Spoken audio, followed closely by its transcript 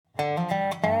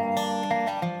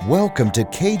Welcome to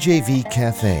KJV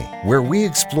Cafe, where we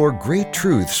explore great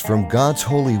truths from God's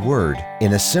holy word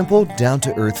in a simple,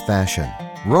 down-to-earth fashion.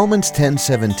 Romans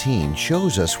 10:17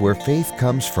 shows us where faith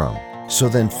comes from. So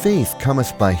then faith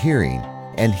cometh by hearing,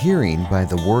 and hearing by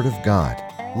the word of God.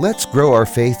 Let's grow our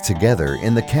faith together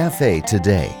in the cafe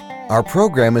today. Our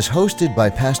program is hosted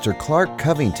by Pastor Clark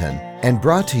Covington and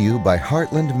brought to you by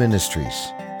Heartland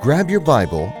Ministries. Grab your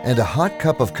Bible and a hot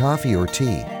cup of coffee or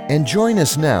tea and join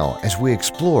us now as we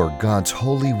explore God's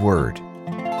holy word.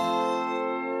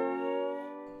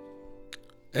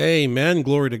 Amen.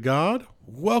 Glory to God.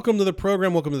 Welcome to the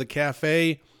program. Welcome to the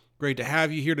cafe. Great to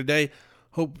have you here today.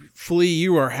 Hopefully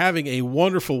you are having a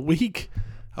wonderful week,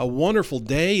 a wonderful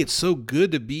day. It's so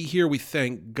good to be here. We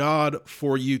thank God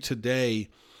for you today.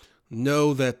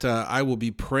 Know that I will be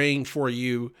praying for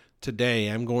you today.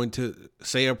 I'm going to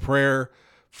say a prayer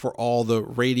for all the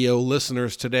radio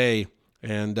listeners today.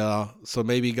 And so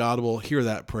maybe God will hear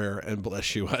that prayer and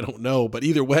bless you. I don't know. But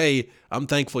either way, I'm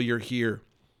thankful you're here.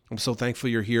 I'm so thankful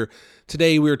you're here.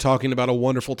 Today we are talking about a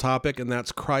wonderful topic, and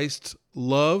that's Christ's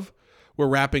love. We're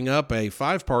wrapping up a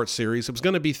 5-part series. It was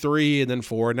going to be 3 and then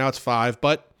 4. Now it's 5,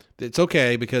 but it's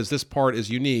okay because this part is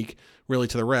unique really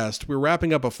to the rest. We're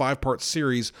wrapping up a 5-part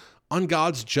series on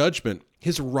God's judgment,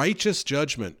 his righteous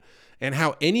judgment, and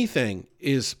how anything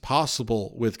is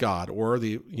possible with God, or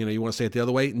you want to say it the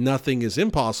other way, nothing is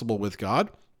impossible with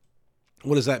God.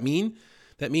 What does that mean?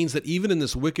 That means that even in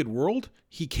this wicked world,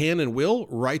 he can and will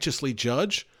righteously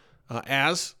judge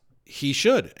as he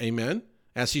should. Amen.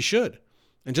 As he should.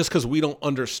 And just because we don't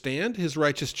understand his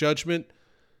righteous judgment,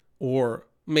 or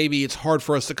maybe it's hard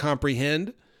for us to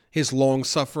comprehend his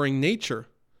long-suffering nature.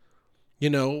 I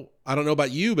don't know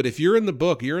about you, but if you're in the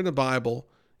book, you're in the Bible,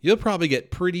 you'll probably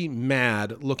get pretty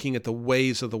mad looking at the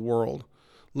ways of the world,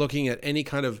 looking at any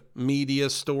kind of media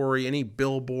story, any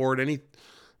billboard, any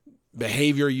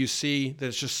behavior you see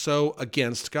that's just so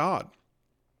against God.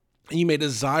 And you may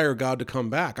desire God to come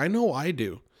back. I know I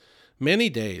do. Many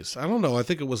days. I don't know. I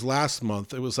think it was last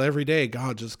month. It was every day,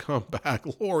 God, just come back.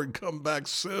 Lord, come back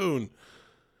soon.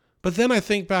 But then I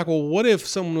think back, well, what if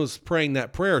someone was praying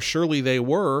that prayer? Surely they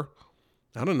were,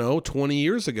 20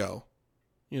 years ago.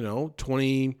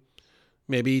 20,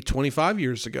 maybe 25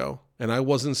 years ago, and I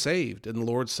wasn't saved. And the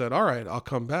Lord said, all right, I'll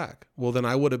come back. Well, then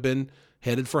I would have been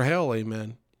headed for hell.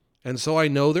 Amen. And so I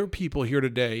know there are people here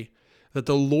today that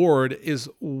the Lord is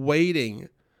waiting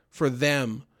for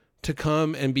them to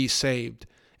come and be saved.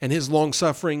 And his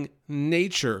long-suffering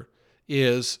nature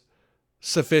is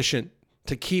sufficient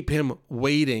to keep him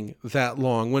waiting that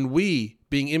long. When we,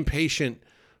 being impatient,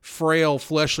 frail,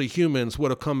 fleshly humans, would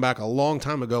have come back a long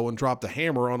time ago and dropped the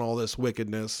hammer on all this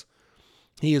wickedness.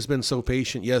 He has been so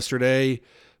patient. Yesterday, I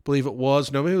believe it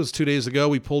was, maybe it was 2 days ago,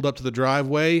 we pulled up to the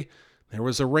driveway. There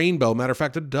was a rainbow. Matter of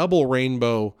fact, a double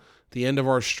rainbow at the end of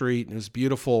our street. It was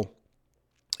beautiful.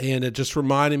 And it just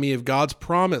reminded me of God's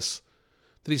promise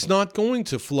that he's not going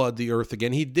to flood the earth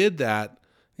again. He did that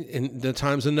in the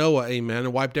times of Noah, amen,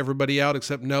 and wiped everybody out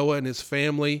except Noah and his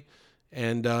family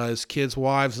and his kids'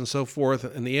 wives and so forth,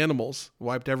 and the animals,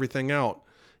 wiped everything out.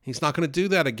 He's not going to do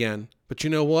that again. But you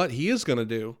know what he is going to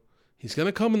do? He's going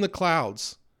to come in the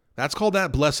clouds. That's called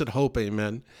that blessed hope,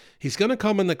 amen. He's going to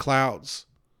come in the clouds.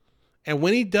 And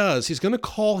when he does, he's going to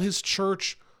call his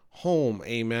church home,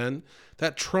 amen.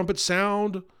 That trumpet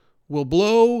sound will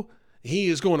blow. He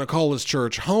is going to call his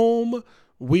church home.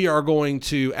 We are going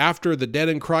to, after the dead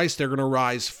in Christ, they're going to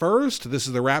rise first. This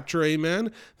is the rapture,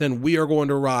 amen. Then we are going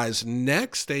to rise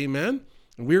next, amen.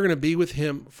 And we're going to be with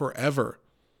him forever.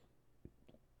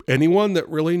 Anyone that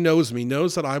really knows me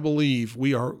knows that I believe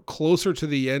we are closer to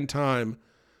the end time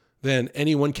than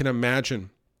anyone can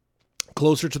imagine.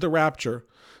 Closer to the rapture.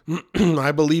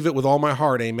 I believe it with all my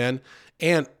heart, amen.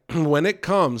 And when it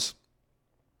comes,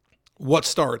 what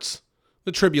starts?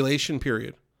 The tribulation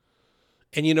period.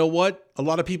 And you know what? A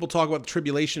lot of people talk about the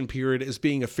tribulation period as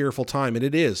being a fearful time, and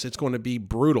it is. It's going to be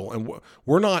brutal, and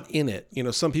we're not in it.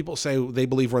 Some people say they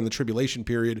believe we're in the tribulation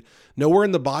period. Nowhere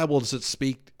in the Bible does it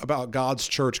speak about God's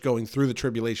church going through the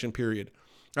tribulation period.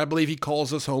 I believe he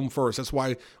calls us home first. That's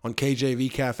why on KJV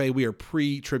Cafe, we are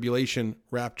pre-tribulation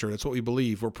rapture. That's what we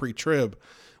believe. We're pre-trib.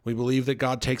 We believe that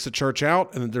God takes the church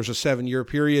out, and that there's a 7-year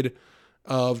period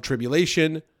of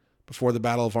tribulation before the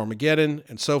Battle of Armageddon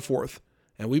and so forth.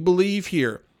 And we believe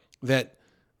here that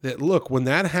look, when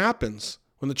that happens,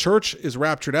 when the church is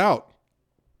raptured out,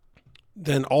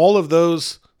 then all of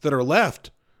those that are left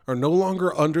are no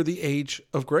longer under the age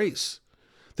of grace.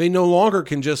 They no longer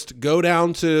can just go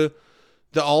down to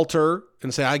the altar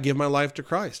and say, I give my life to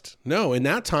Christ. No, in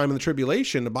that time in the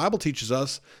tribulation, the Bible teaches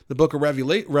us, the book of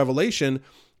Revelation,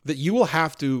 that you will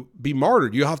have to be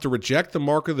martyred. You'll have to reject the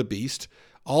mark of the beast.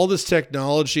 All this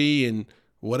technology and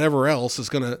whatever else is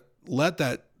going to let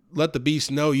the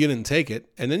beast know you didn't take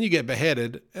it, and then you get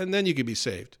beheaded, and then you can be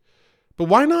saved. But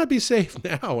why not be saved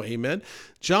now? Amen.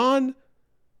 John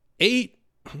 8,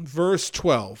 verse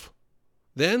 12.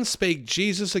 Then spake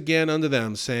Jesus again unto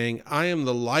them, saying, I am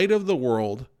the light of the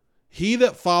world. He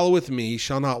that followeth me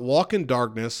shall not walk in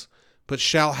darkness, but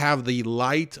shall have the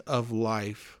light of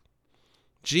life.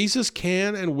 Jesus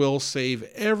can and will save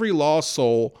every lost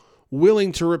soul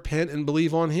willing to repent and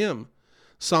believe on him.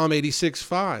 Psalm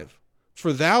 86:5.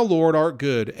 For thou, Lord, art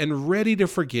good and ready to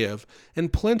forgive,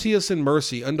 and plenteous in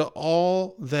mercy unto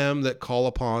all them that call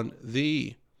upon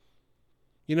thee.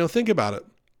 Think about it.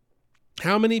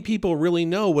 How many people really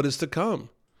know what is to come?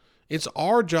 It's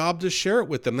our job to share it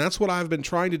with them. That's what I've been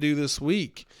trying to do this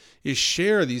week, is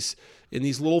share these in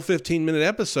these little 15-minute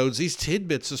episodes, these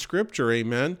tidbits of scripture,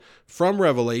 amen, from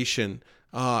Revelation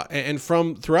and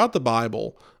from throughout the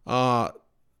Bible,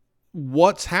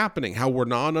 what's happening, how we're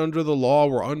not under the law,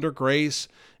 we're under grace,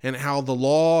 and how the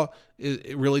law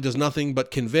it really does nothing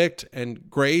but convict, and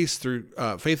grace through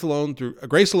faith alone, through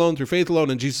grace alone, through faith alone,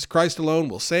 and Jesus Christ alone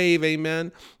will save,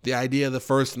 amen. The idea of the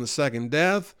first and the second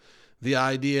death, the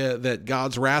idea that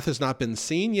God's wrath has not been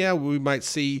seen. Yeah, we might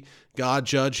see God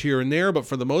judge here and there, but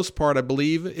for the most part, I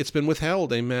believe it's been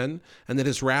withheld, amen, and that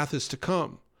his wrath is to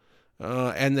come.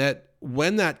 And that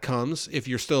when that comes, if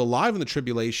you're still alive in the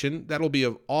tribulation, that'll be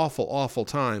an awful, awful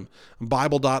time.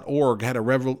 Bible.org had a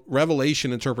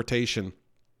Revelation interpretation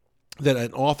that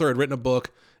an author had written a book,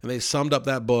 and they summed up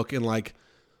that book in like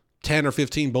 10 or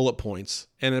 15 bullet points,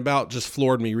 and it about just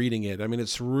floored me reading it. I mean,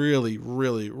 it's really,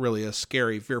 really, really a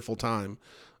scary, fearful time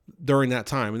during that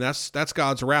time. And that's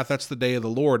God's wrath. That's the day of the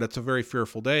Lord. That's a very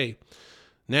fearful day.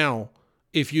 Now,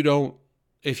 if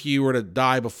you were to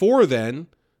die before then,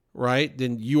 right,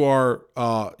 then you're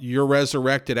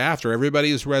resurrected after.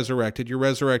 Everybody is resurrected. You're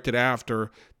resurrected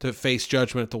after to face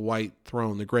judgment at the white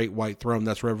throne, the great white throne.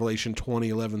 That's Revelation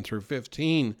 20:11 through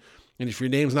 15. And if your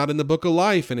name's not in the book of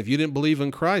life, and if you didn't believe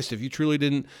in Christ, if you truly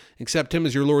didn't accept him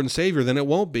as your Lord and Savior, then it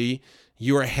won't be.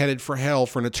 You are headed for hell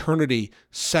for an eternity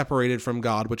separated from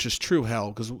God, which is true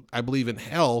hell, because I believe in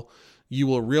hell, you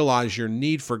will realize your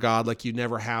need for God like you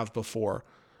never have before.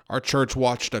 Our church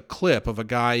watched a clip of a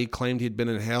guy, he claimed he'd been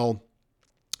in hell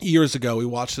years ago. We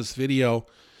watched this video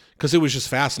because it was just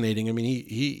fascinating. I mean,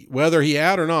 he whether he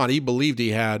had or not, he believed he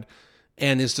had.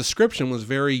 And his description was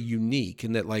very unique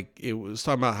in that, like, it was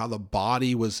talking about how the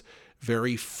body was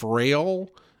very frail.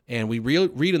 And we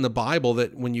read in the Bible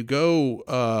that when you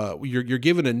go, you're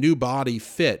given a new body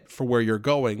fit for where you're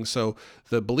going. So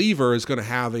the believer is going to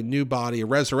have a new body, a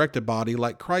resurrected body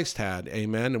like Christ had.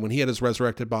 Amen. And when he had his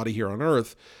resurrected body here on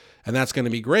earth, and that's going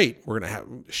to be great. We're going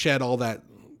to shed all that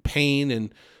pain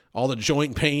and all the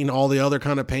joint pain, all the other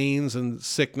kind of pains and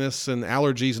sickness and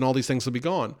allergies and all these things will be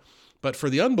gone. But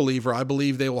for the unbeliever, I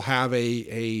believe they will have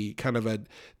a kind of a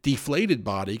deflated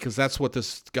body, because that's what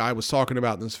this guy was talking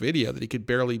about in this video, that he could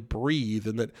barely breathe,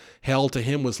 and that hell to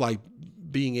him was like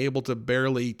being able to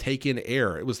barely take in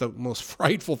air. It was the most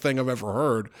frightful thing I've ever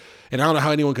heard. And I don't know how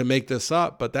anyone can make this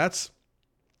up, but that's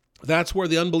where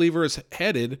the unbeliever is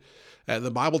headed.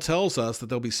 The Bible tells us that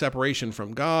there'll be separation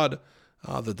from God,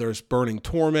 that there's burning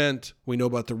torment. We know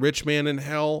about the rich man in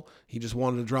hell. He just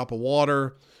wanted a drop of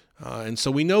water. And so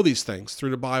we know these things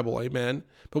through the Bible, amen.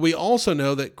 But we also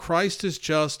know that Christ is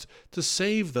just to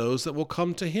save those that will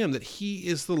come to him, that he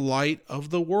is the light of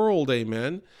the world,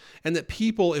 amen. And that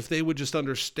people, if they would just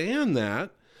understand that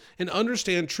and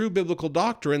understand true biblical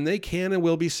doctrine, they can and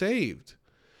will be saved.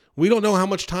 We don't know how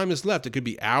much time is left. It could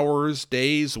be hours,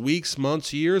 days, weeks,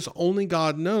 months, years. Only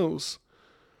God knows.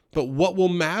 But what will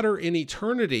matter in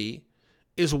eternity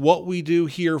is what we do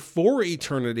here for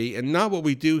eternity and not what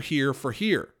we do here for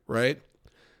here, right?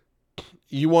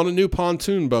 You want a new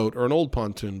pontoon boat or an old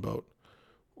pontoon boat.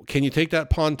 Can you take that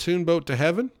pontoon boat to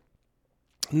heaven?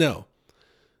 No.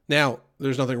 Now,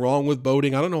 there's nothing wrong with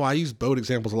boating. I don't know why I use boat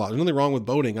examples a lot. There's nothing wrong with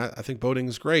boating. I think boating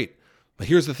is great. But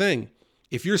here's the thing.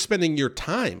 If you're spending your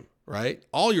time, right,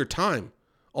 all your time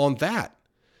on that,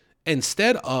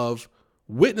 instead of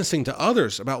witnessing to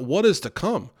others about what is to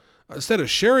come, instead of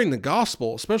sharing the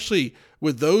gospel, especially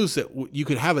with those that you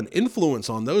could have an influence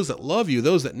on, those that love you,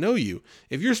 those that know you,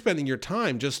 if you're spending your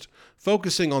time just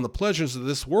focusing on the pleasures of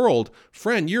this world,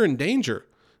 friend, you're in danger,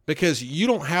 because we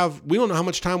don't know how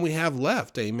much time we have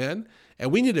left, amen?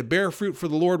 And we need to bear fruit for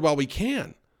the Lord while we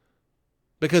can,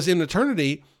 because in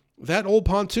eternity, that old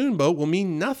pontoon boat will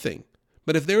mean nothing.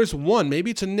 But if there's one,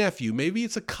 maybe it's a nephew, maybe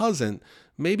it's a cousin,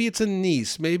 Maybe it's a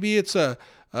niece. Maybe it's a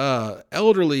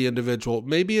elderly individual.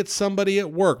 Maybe it's somebody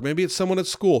at work. Maybe it's someone at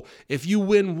school. If you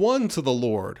win one to the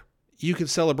Lord, you can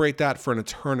celebrate that for an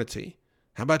eternity.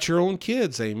 How about your own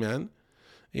kids? Amen.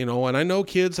 And I know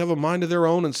kids have a mind of their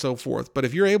own and so forth, but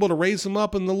if you're able to raise them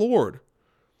up in the Lord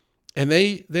and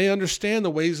they understand the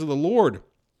ways of the Lord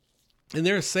and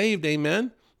they're saved,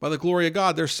 amen, by the glory of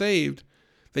God, they're saved,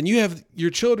 then you have your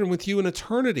children with you in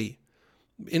eternity,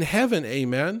 in heaven,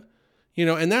 amen.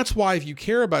 And that's why if you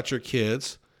care about your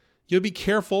kids, you'll be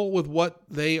careful with what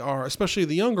they are, especially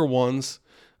the younger ones.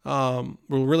 Well,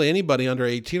 really anybody under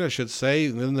 18, I should say.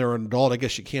 And then they're an adult. I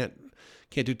guess you can't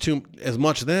do as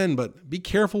much then, but be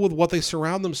careful with what they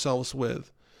surround themselves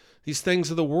with. These things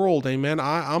of the world, amen.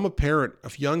 I'm a parent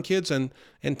of young kids and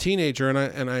teenager,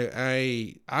 and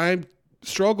I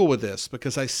struggle with this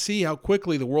because I see how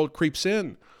quickly the world creeps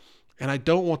in. And I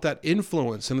don't want that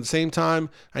influence. And at the same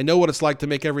time, I know what it's like to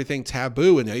make everything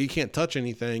taboo. And you can't touch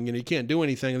anything, and you can't do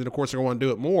anything. And then, of course, they're going to want to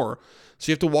do it more.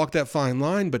 So you have to walk that fine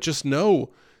line. But just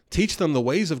teach them the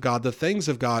ways of God, the things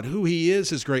of God, who He is,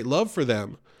 His great love for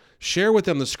them. Share with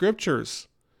them the scriptures.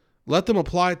 Let them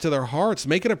apply it to their hearts.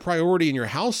 Make it a priority in your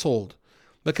household.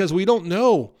 Because we don't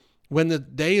know when the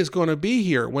day is going to be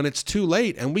here, when it's too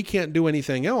late, and we can't do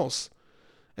anything else.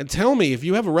 And tell me, if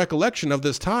you have a recollection of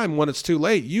this time when it's too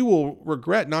late, you will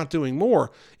regret not doing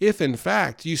more if, in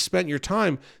fact, you spent your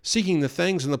time seeking the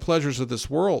things and the pleasures of this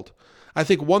world. I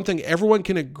think one thing everyone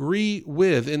can agree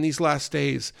with in these last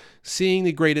days, seeing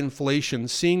the great inflation,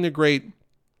 seeing the great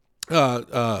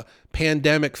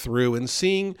pandemic through, and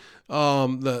seeing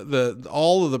all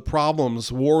of the problems,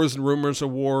 wars and rumors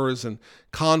of wars and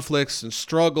conflicts and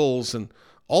struggles and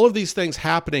all of these things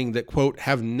happening that, quote,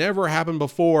 have never happened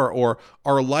before or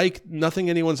are like nothing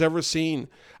anyone's ever seen.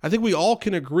 I think we all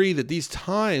can agree that these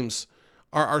times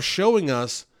are showing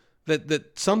us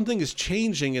that something is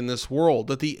changing in this world,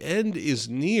 that the end is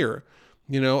near,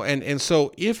 and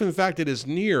so if in fact it is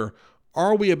near,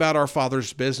 are we about our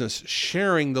Father's business,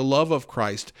 sharing the love of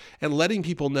Christ and letting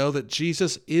people know that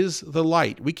Jesus is the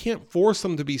light? We can't force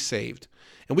them to be saved.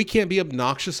 And we can't be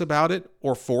obnoxious about it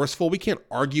or forceful. We can't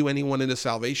argue anyone into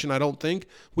salvation, I don't think.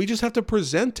 We just have to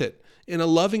present it in a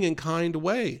loving and kind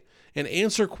way and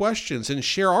answer questions and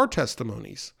share our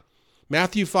testimonies.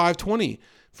 Matthew 5:20,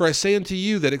 for I say unto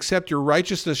you that except your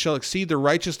righteousness shall exceed the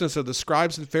righteousness of the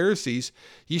scribes and Pharisees,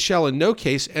 ye shall in no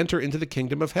case enter into the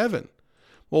kingdom of heaven.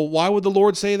 Well, why would the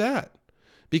Lord say that?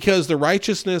 Because the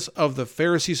righteousness of the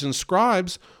Pharisees and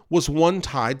scribes was one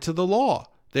tied to the law.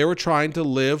 They were trying to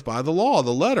live by the law,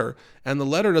 the letter, and the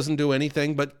letter doesn't do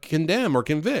anything but condemn or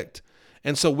convict.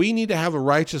 And so we need to have a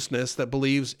righteousness that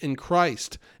believes in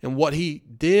Christ and what He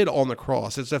did on the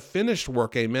cross. It's a finished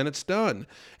work, amen, it's done.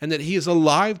 And that He is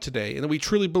alive today, and that we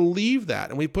truly believe that,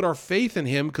 and we put our faith in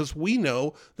Him because we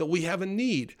know that we have a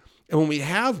need. And when we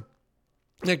have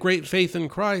that great faith in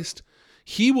Christ,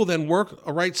 He will then work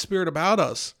a right spirit about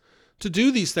us to do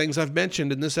these things I've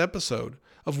mentioned in this episode,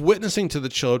 of witnessing to the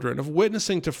children, of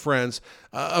witnessing to friends,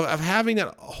 of having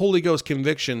that Holy Ghost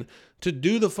conviction to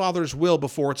do the Father's will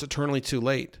before it's eternally too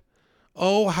late.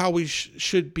 Oh, how we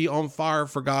should be on fire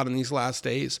for God in these last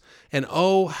days. And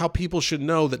oh, how people should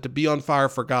know that to be on fire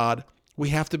for God, we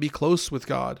have to be close with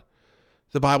God.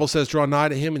 The Bible says, draw nigh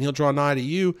to Him and He'll draw nigh to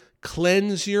you.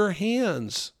 Cleanse your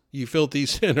hands, you filthy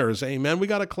sinners. Amen. We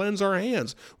got to cleanse our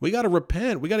hands. We got to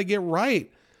repent. We got to get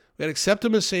right. We got to accept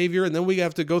Him as Savior, and then we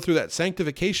have to go through that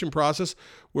sanctification process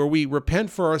where we repent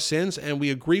for our sins and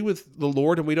we agree with the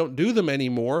Lord and we don't do them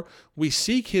anymore. We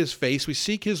seek His face, we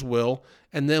seek His will,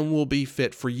 and then we'll be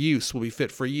fit for use. We'll be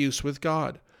fit for use with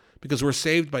God because we're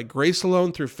saved by grace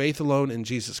alone, through faith alone, in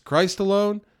Jesus Christ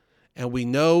alone, and we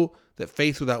know that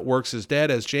faith without works is dead,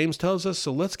 as James tells us.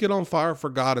 So let's get on fire for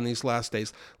God in these last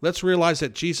days. Let's realize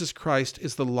that Jesus Christ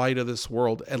is the light of this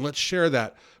world, and let's share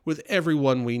that with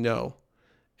everyone we know.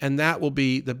 And that will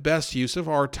be the best use of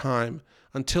our time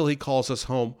until He calls us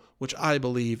home, which I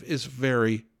believe is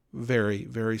very, very,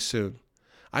 very soon.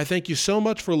 I thank you so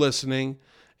much for listening,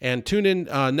 and tune in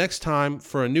next time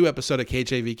for a new episode of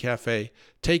KJV Cafe.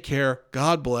 Take care,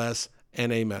 God bless,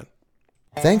 and amen.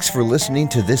 Thanks for listening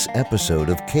to this episode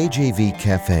of KJV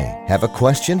Cafe. Have a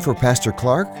question for Pastor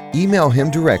Clark? Email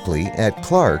him directly at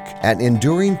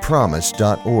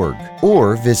clark@enduringpromise.org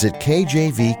or visit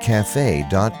kjvcafe.com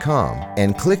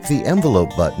and click the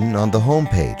envelope button on the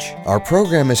homepage. Our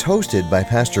program is hosted by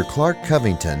Pastor Clark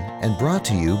Covington and brought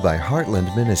to you by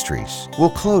Heartland Ministries.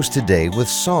 We'll close today with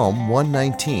Psalm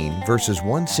 119, verses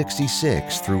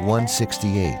 166 through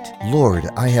 168. Lord,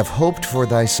 I have hoped for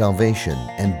Thy salvation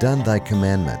and done Thy commandments.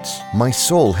 commandments. My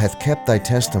soul hath kept thy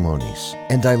testimonies,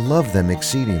 and I love them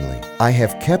exceedingly. I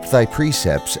have kept thy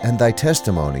precepts and thy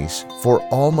testimonies, for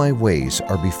all my ways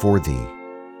are before thee.